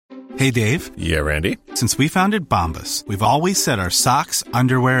Hey, Dave. Yeah, Randy? Since we founded Bombas, we've always said our socks,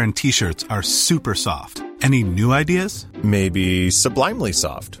 underwear, and T-shirts are super soft. Any new ideas? Maybe sublimely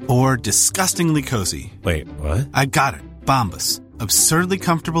soft. Or disgustingly cozy. Wait, what? I got it. Bombas. Absurdly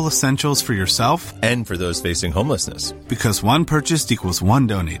comfortable essentials for yourself and for those facing homelessness. Because one purchased equals one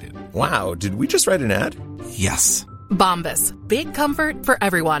donated. Wow, did we just write an ad? Yes. Bombas. Big comfort for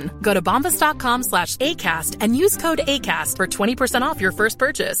everyone. Go to bombas.com/ACAST and use code ACAST for 20% off your first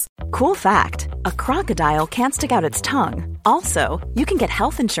purchase. Cool fact, a crocodile can't stick out its tongue. Also, you can get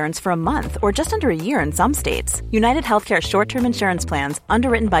health insurance for a month or just under a year in some states. United Healthcare short-term insurance plans,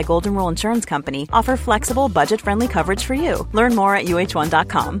 underwritten by Golden Rule Insurance Company, offer flexible, budget-friendly coverage for you. Learn more at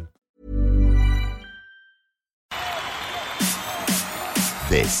uh1.com.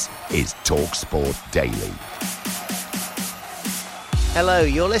 This is TalkSport Daily. Hello,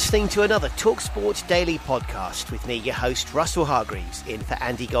 you're listening to another TalkSport Daily podcast with me, your host, Russell Hargreaves, in for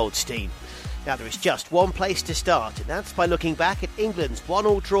Andy Goldstein. Now, there is just one place to start, and that's by looking back at England's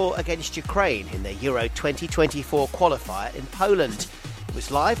 1-1 draw against Ukraine in their Euro 2024 qualifier in Poland. It was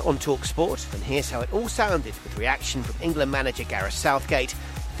live on TalkSport, and here's how it all sounded with reaction from England manager Gareth Southgate,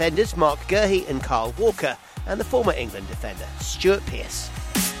 defenders Mark Gurhey and Carl Walker, and the former England defender Stuart Pearce.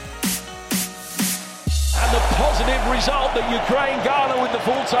 And the positive result that Ukraine garner with the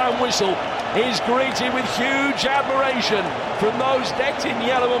full-time whistle is greeted with huge admiration from those decked in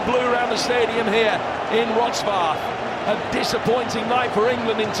yellow and blue around the stadium here in Wrocław. A disappointing night for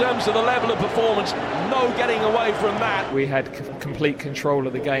England in terms of the level of performance. No getting away from that. We had complete control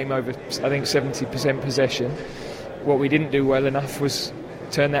of the game over, I think, 70% possession. What we didn't do well enough was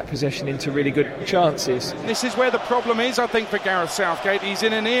turn that possession into really good chances. This is where the problem is, I think, for Gareth Southgate. He's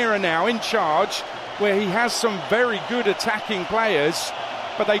in an era now, in charge, where he has some very good attacking players,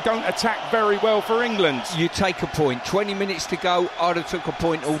 but they don't attack very well for England. You take a point, 20 minutes to go, I'd have took a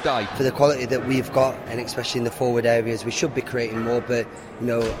point all day. For the quality that we've got, and especially in the forward areas, we should be creating more, but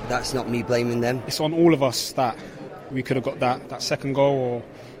that's not me blaming them. It's on all of us that we could have got that second goal, or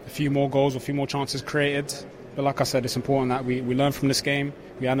a few more goals, or a few more chances created. But like I said, it's important that we learn from this game,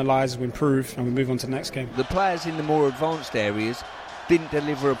 we analyse, we improve, and we move on to the next game. The players in the more advanced areas didn't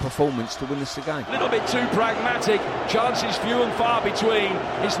deliver a performance to win us the game. A little bit too pragmatic, chances few and far between.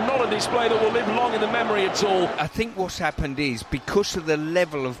 It's not a display that will live long in the memory at all. I think what's happened is, because of the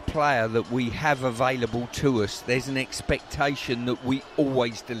level of player that we have available to us, there's an expectation that we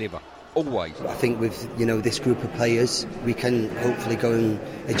always deliver. Always. I think with this group of players, we can hopefully go and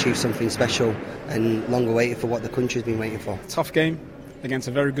achieve something special and long awaited for what the country's been waiting for. Tough game against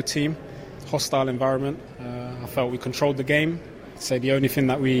a very good team, hostile environment. I felt we controlled the game. I'd say the only thing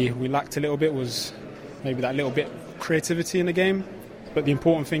that we lacked a little bit was maybe that little bit of creativity in the game. But the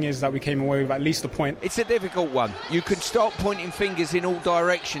important thing is that we came away with at least a point. It's a difficult one. You can start pointing fingers in all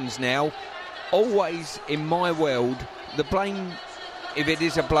directions now. Always, in my world, the blame, if it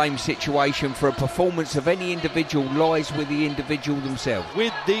is a blame situation for a performance of any individual, lies with the individual themselves.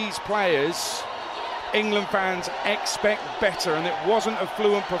 With these players, England fans expect better, and it wasn't a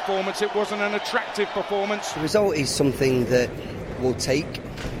fluent performance, it wasn't an attractive performance. The result is something that we'll take.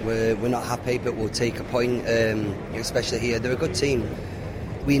 We're not happy, but we'll take a point, especially here. They're a good team.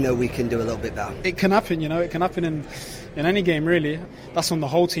 We know we can do a little bit better. It can happen, it can happen in any game, really. That's on the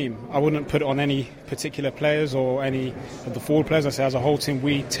whole team. I wouldn't put it on any particular players or any of the forward players. I say as a whole team,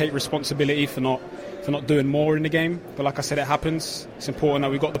 we take responsibility for not doing more in the game. But like I said, it happens. It's important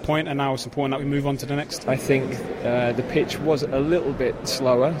that we got the point, and now it's important that we move on to the next. I think the pitch was a little bit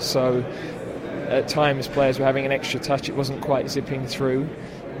slower, so at times players were having an extra touch. It wasn't quite zipping through.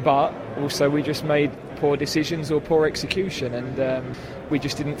 But also we just made poor decisions or poor execution, and we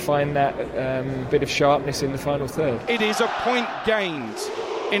just didn't find that bit of sharpness in the final third. It is a point gained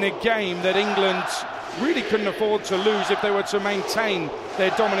in a game that England really couldn't afford to lose if they were to maintain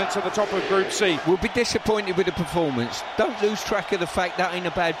their dominance at the top of Group C. We'll be disappointed with the performance. Don't lose track of the fact that ain't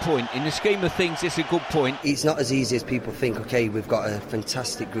a bad point. In the scheme of things, it's a good point. It's not as easy as people think. Okay, we've got a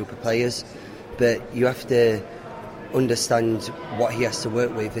fantastic group of players, but you have to understand what he has to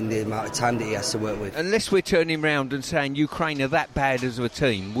work with and the amount of time that he has to work with. Unless we're turning round and saying Ukraine are that bad as a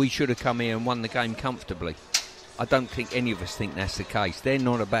team, we should have come here and won the game comfortably. I don't think any of us think that's the case. They're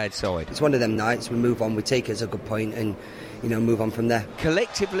not a bad side. It's one of them nights. We move on, we take it as a good point and move on from there.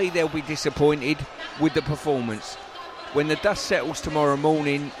 Collectively, they'll be disappointed with the performance. When the dust settles tomorrow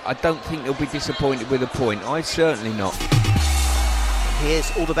morning, I don't think they'll be disappointed with a point. I certainly not.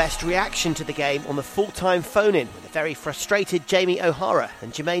 Here's all the best reaction to the game on the full-time phone-in with a very frustrated Jamie O'Hara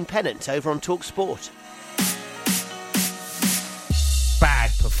and Jermaine Pennant over on TalkSport.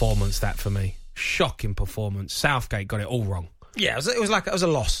 Bad performance, that, for me. Shocking performance. Southgate got it all wrong. Yeah, it was a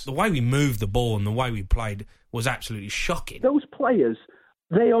loss. The way we moved the ball and the way we played was absolutely shocking. Those players,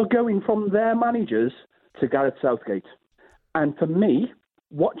 they are going from their managers to Gareth Southgate. And for me,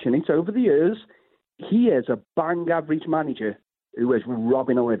 watching it over the years, he is a bang average manager who is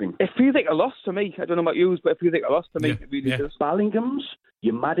robbing a living. It feels like a loss to me. I don't know about you, but it feels like a loss to me. It really does. Ballingham's,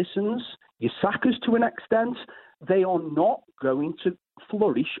 your Madisons, your Sackers to an extent, they are not going to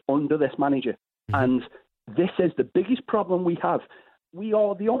flourish under this manager. And this is the biggest problem we have. We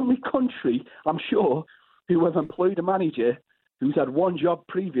are the only country, I'm sure, who have employed a manager who's had one job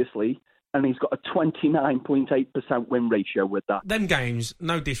previously and he's got a 29.8% win ratio with that. Them games,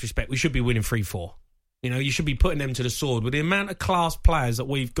 no disrespect, we should be winning 3-4. You know, you should be putting them to the sword. With the amount of class players that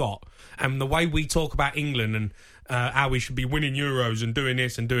we've got and the way we talk about England and how we should be winning Euros and doing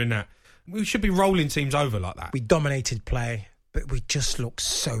this and doing that, we should be rolling teams over like that. We dominated play, but we just look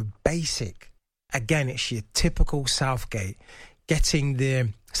so basic. Again, it's your typical Southgate, getting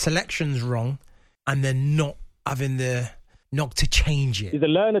the selections wrong and then not having the knock to change it. He's a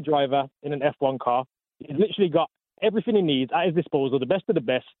learner driver in an F1 car. He's literally got everything he needs at his disposal, the best of the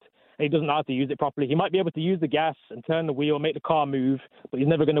best, and he doesn't know how to use it properly. He might be able to use the gas and turn the wheel, make the car move, but he's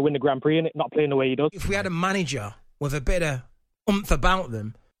never going to win the Grand Prix in it, not playing the way he does. If we had a manager with a bit of oomph about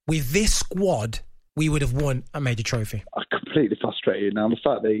them, with this squad, we would have won a major trophy. I'm completely frustrated now. The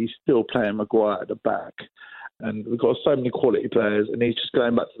fact that he's still playing Maguire at the back, and we've got so many quality players, and he's just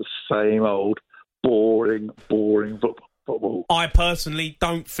going back to the same old boring football. I personally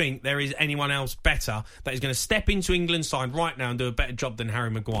don't think there is anyone else better that is going to step into England's side right now and do a better job than Harry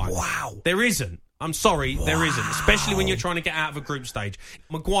Maguire. Wow. There isn't. I'm sorry, there isn't. Especially when you're trying to get out of a group stage.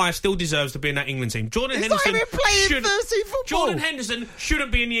 Maguire still deserves to be in that England team. Jordan Henderson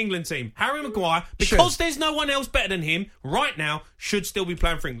shouldn't be in the England team. Harry Maguire, because there's no one else better than him right now, should still be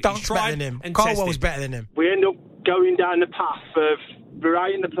playing for England. Dunk's better than him. Colwell's better than him. We end up going down the path of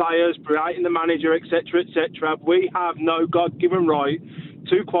berating the players, berating the manager, etc., etc. We have no God-given right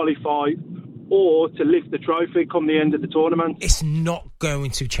to qualify or to lift the trophy come the end of the tournament. It's not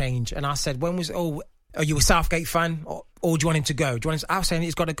going to change. And I said, are you a Southgate fan or do you want him to go? I was saying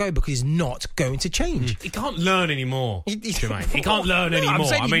he's got to go because he's not going to change. He can't learn anymore, Jermaine. He can't learn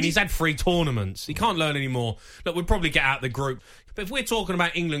anymore. He's had 3 tournaments. He can't learn anymore. Look, we'll probably get out of the group. But if we're talking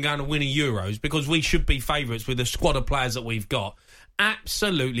about England going to win a Euros, because we should be favourites with the squad of players that we've got,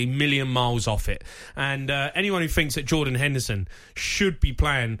 absolutely million miles off it. And anyone who thinks that Jordan Henderson should be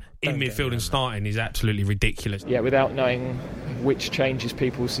playing in midfield and starting is absolutely ridiculous. Yeah, without knowing which changes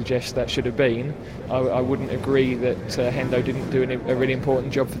people suggest that should have been, I wouldn't agree that Hendo didn't do a really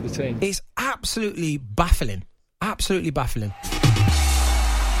important job for the team. It's absolutely baffling. Absolutely baffling.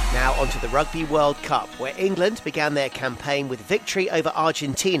 Now onto the Rugby World Cup, where England began their campaign with victory over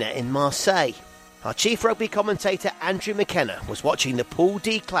Argentina in Marseille. Our chief rugby commentator Andrew McKenna was watching the Pool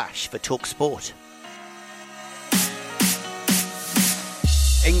D clash for TalkSport.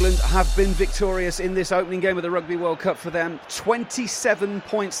 England have been victorious in this opening game of the Rugby World Cup for them. 27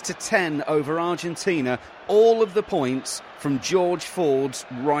 points to 10 over Argentina. All of the points from George Ford's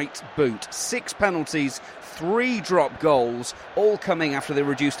right boot. 6 penalties, 3 drop goals, all coming after they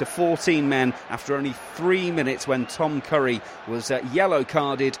reduced to 14 men after only 3 minutes when Tom Curry was yellow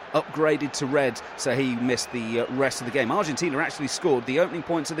carded, upgraded to red, so he missed the rest of the game. Argentina actually scored the opening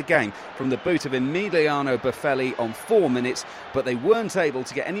points of the game from the boot of Emiliano Buffelli on 4 minutes, but they weren't able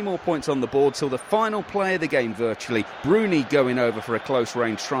to get any more points on the board till the final play of the game virtually. Bruni going over for a close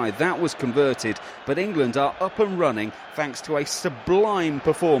range try. That was converted, but England are up and running thanks to a sublime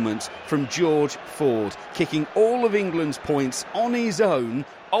performance from George Ford, kicking all of England's points on his own.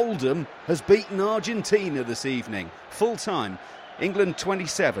 Oldham has beaten Argentina this evening. Full time, England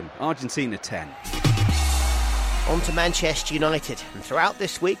 27, Argentina 10. On to Manchester United, and throughout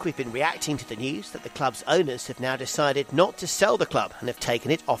this week we've been reacting to the news that the club's owners have now decided not to sell the club and have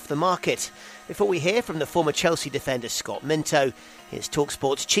taken it off the market. Before we hear from the former Chelsea defender Scott Minto, here's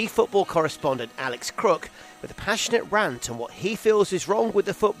TalkSport's chief football correspondent Alex Crook with a passionate rant on what he feels is wrong with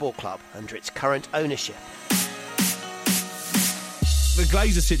the football club under its current ownership. The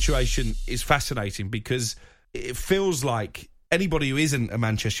Glazer situation is fascinating because it feels like anybody who isn't a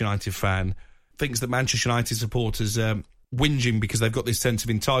Manchester United fan thinks that Manchester United supporters whinging because they've got this sense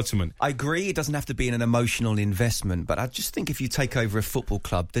of entitlement. I agree it doesn't have to be an emotional investment, but I just think if you take over a football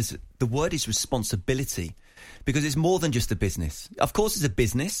club, the word is responsibility, because it's more than just a business. Of course it's a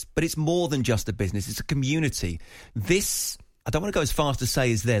business, but it's more than just a business. It's a community. This, I don't want to go as far as to say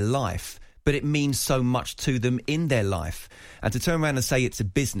is their life, but it means so much to them in their life. And to turn around and say it's a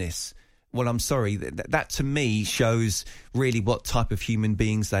business well, I'm sorry, that to me shows really what type of human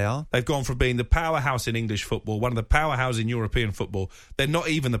beings they are. They've gone from being the powerhouse in English football, one of the powerhouses in European football. They're not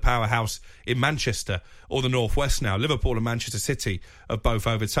even the powerhouse in Manchester or the Northwest now. Liverpool and Manchester City have both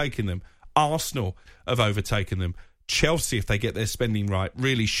overtaken them. Arsenal have overtaken them. Chelsea, if they get their spending right,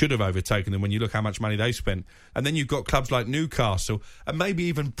 really should have overtaken them when you look how much money they spent. And then you've got clubs like Newcastle and maybe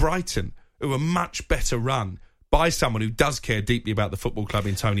even Brighton, who are much better run by someone who does care deeply about the football club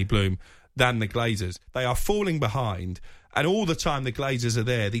in Tony Bloom than the Glazers. They are falling behind, and all the time the Glazers are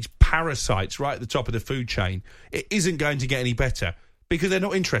there, these parasites right at the top of the food chain, it isn't going to get any better because they're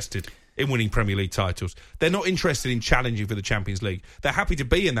not interested in winning Premier League titles. They're not interested in challenging for the Champions League. They're happy to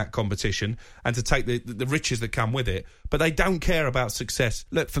be in that competition and to take the riches that come with it, but they don't care about success.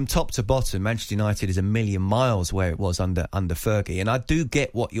 Look, from top to bottom, Manchester United is a million miles where it was under Fergie, and I do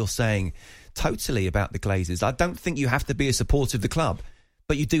get what you're saying totally about the Glazers. I don't think you have to be a supporter of the club,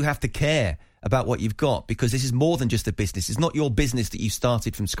 but you do have to care about what you've got, because this is more than just a business. It's not your business that you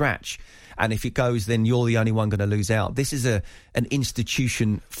started from scratch, and if it goes, then you're the only one going to lose out. This is an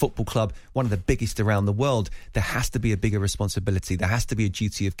institution football club, one of the biggest around the world. There has to be a bigger responsibility. There has to be a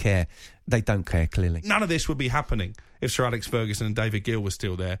duty of care. They don't care, clearly. None of this would be happening if Sir Alex Ferguson and David Gill were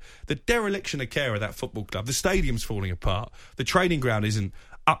still there. The dereliction of care of that football club, the stadium's falling apart, the training ground isn't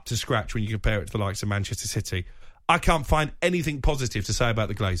up to scratch when you compare it to the likes of Manchester City. I can't find anything positive to say about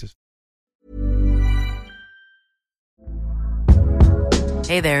the Glazers.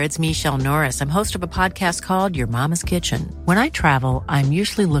 Hey there, it's Michelle Norris. I'm host of a podcast called Your Mama's Kitchen. When I travel, I'm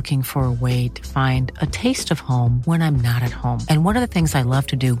usually looking for a way to find a taste of home when I'm not at home. And one of the things I love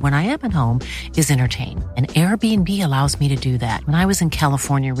to do when I am at home is entertain. And Airbnb allows me to do that. When I was in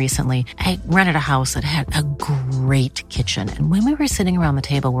California recently, I rented a house that had a great kitchen. And when we were sitting around the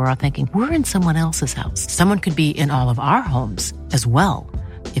table, we were all thinking, we're in someone else's house. Someone could be in all of our homes as well.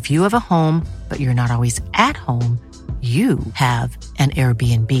 If you have a home, but you're not always at home, you have an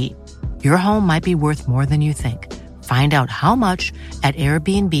Airbnb. Your home might be worth more than you think. Find out how much at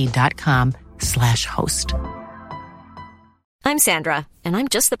airbnb.com/host. I'm Sandra, and I'm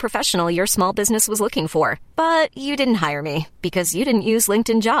just the professional your small business was looking for. But you didn't hire me because you didn't use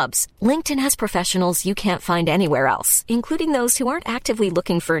LinkedIn Jobs. LinkedIn has professionals you can't find anywhere else, including those who aren't actively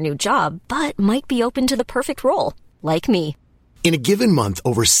looking for a new job, but might be open to the perfect role, like me. In a given month,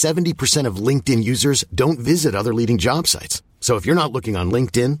 over 70% of LinkedIn users don't visit other leading job sites. So if you're not looking on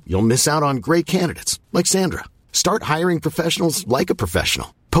LinkedIn, you'll miss out on great candidates like Sandra. Start hiring professionals like a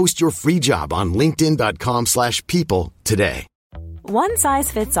professional. Post your free job on linkedin.com/people today. One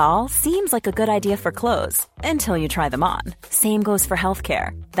size fits all seems like a good idea for clothes until you try them on. Same goes for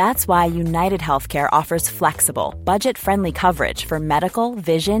healthcare. That's why United Healthcare offers flexible, budget-friendly coverage for medical,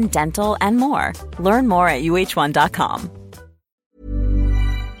 vision, dental, and more. Learn more at uh1.com.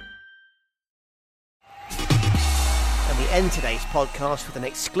 End today's podcast with an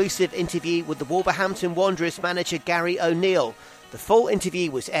exclusive interview with the Wolverhampton Wanderers manager Gary O'Neill. The full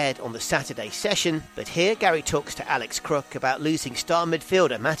interview was aired on the Saturday session, but here Gary talks to Alex Crook about losing star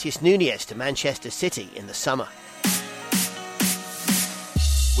midfielder Matheus Nunes to Manchester City in the summer.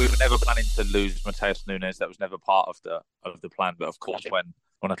 We were never planning to lose Matheus Nunes. That was never part of the plan. But of course,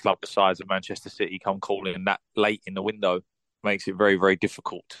 when a club the size of Manchester City come calling that late in the window, makes it very, very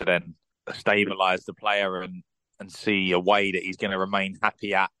difficult to then stabilise the player and see a way that he's going to remain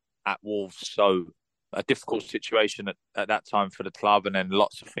happy at Wolves. So a difficult situation at that time for the club, and then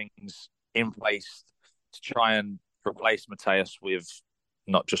lots of things in place to try and replace Matheus with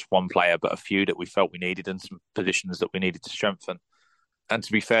not just one player, but a few that we felt we needed and some positions that we needed to strengthen. And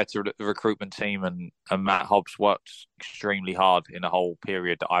to be fair to the recruitment team and Matt Hobbs worked extremely hard in the whole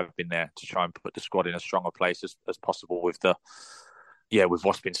period that I've been there to try and put the squad in a stronger place as possible with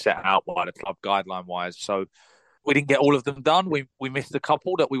what's been set out by the club guideline-wise. So we didn't get all of them done. We missed a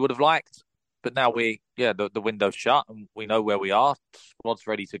couple that we would have liked, but now the window's shut and we know where we are. Squad's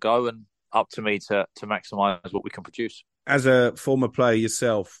ready to go, and up to me to maximise what we can produce. As a former player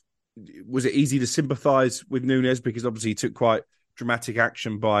yourself, was it easy to sympathise with Nunes, because obviously he took quite dramatic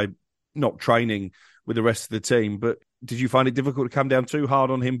action by not training with the rest of the team? But did you find it difficult to come down too hard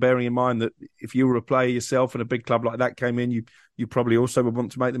on him, bearing in mind that if you were a player yourself and a big club like that came in, you probably also would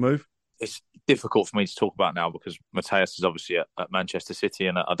want to make the move? It's difficult for me to talk about now because Matheus is obviously at Manchester City,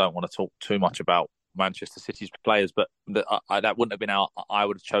 and I don't want to talk too much about Manchester City's players, but that wouldn't have been how I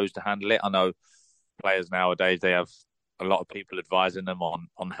would have chose to handle it. I know players nowadays, they have a lot of people advising them on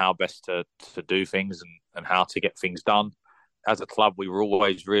how best to do things and how to get things done. As a club, we were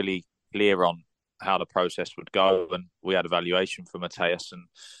always really clear on how the process would go, and we had evaluation for Matheus, and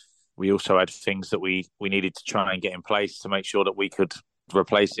we also had things that we needed to try and get in place to make sure that we could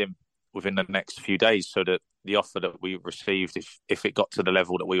replace him within the next few days, so that the offer that we received, if it got to the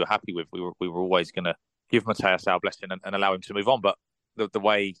level that we were happy with, we were always going to give Mateus our blessing and allow him to move on. But the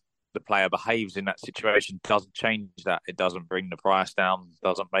way the player behaves in that situation doesn't change that. It doesn't bring the price down,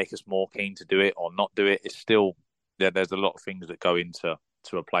 doesn't make us more keen to do it or not do it. It's still, there's a lot of things that go into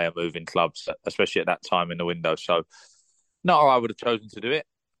a player moving clubs, especially at that time in the window. So no, I would have chosen to do it.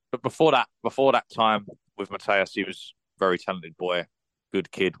 But before that time with Mateus, he was a very talented boy, good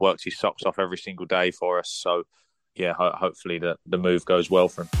kid, worked his socks off every single day for us. So yeah, hopefully the move goes well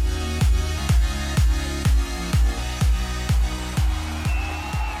for him.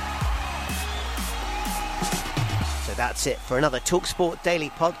 So that's it for another TalkSport Daily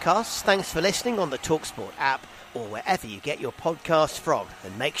podcast. Thanks for listening on the TalkSport app or wherever you get your podcasts from.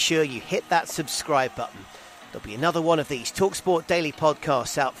 And make sure you hit that subscribe button. There'll be another one of these TalkSport Daily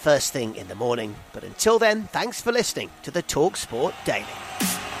podcasts out first thing in the morning. But until then, thanks for listening to the TalkSport Daily.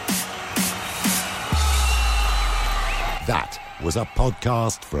 That was a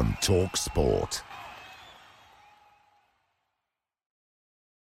podcast from TalkSport.